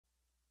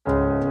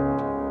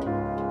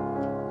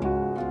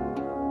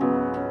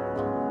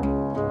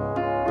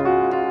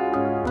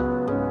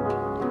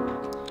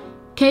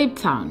Cape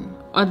Town,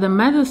 or the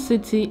Mother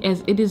City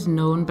as it is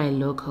known by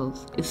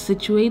locals, is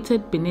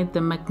situated beneath the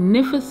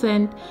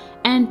magnificent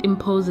and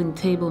imposing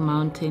Table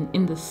Mountain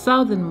in the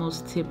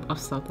southernmost tip of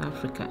South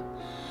Africa.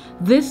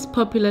 This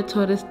popular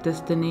tourist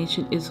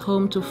destination is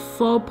home to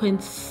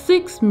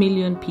 4.6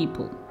 million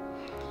people.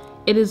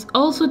 It is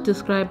also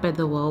described by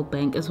the World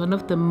Bank as one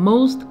of the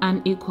most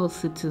unequal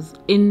cities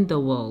in the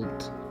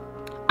world.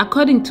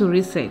 According to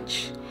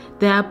research,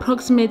 there are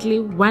approximately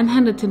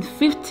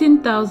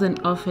 115,000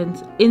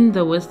 orphans in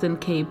the Western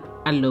Cape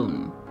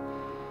alone.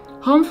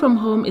 Home from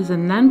Home is a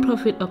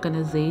non-profit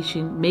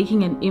organization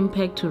making an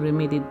impact to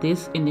remedy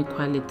this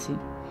inequality.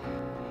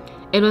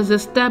 It was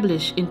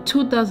established in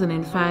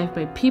 2005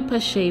 by Pippa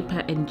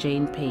Shaper and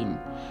Jane Payne,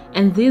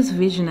 and these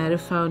visionary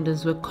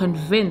founders were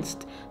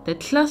convinced that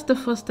cluster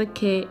foster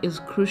care is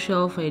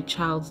crucial for a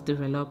child's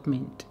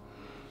development.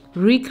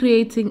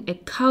 Recreating a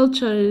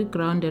culturally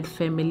grounded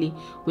family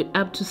with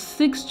up to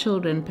 6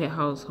 children per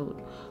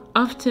household,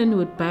 often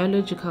with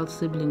biological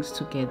siblings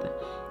together,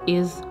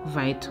 is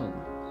vital.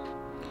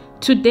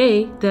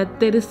 Today, there are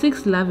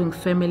 36 loving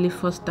family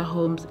foster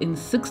homes in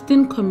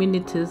 16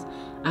 communities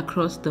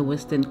across the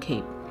Western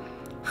Cape,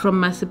 from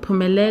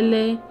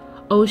Masiphumelele,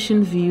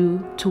 Ocean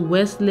View to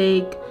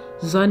Westlake,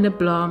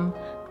 Zonneblom,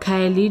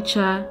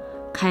 Khayelitsha,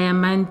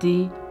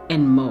 Kayamandi,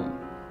 and more.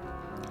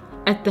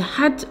 At the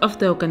heart of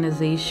the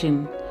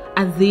organization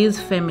are these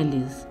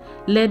families,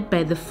 led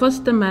by the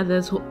foster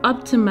mothers who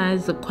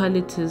optimize the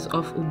qualities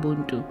of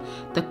Ubuntu,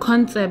 the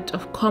concept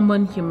of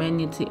common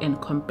humanity and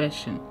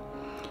compassion.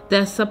 They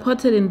are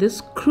supported in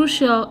this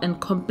crucial and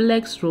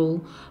complex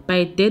role by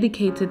a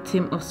dedicated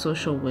team of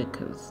social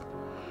workers.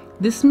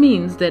 This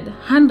means that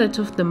hundreds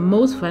of the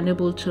most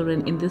vulnerable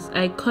children in this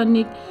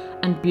iconic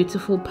and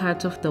beautiful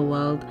part of the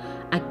world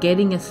are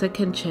getting a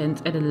second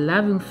chance at a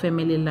loving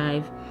family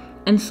life,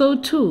 and so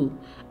too,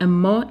 a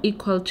more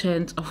equal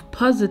chance of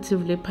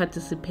positively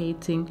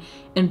participating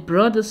in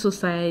broader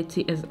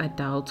society as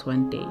adults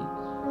one day.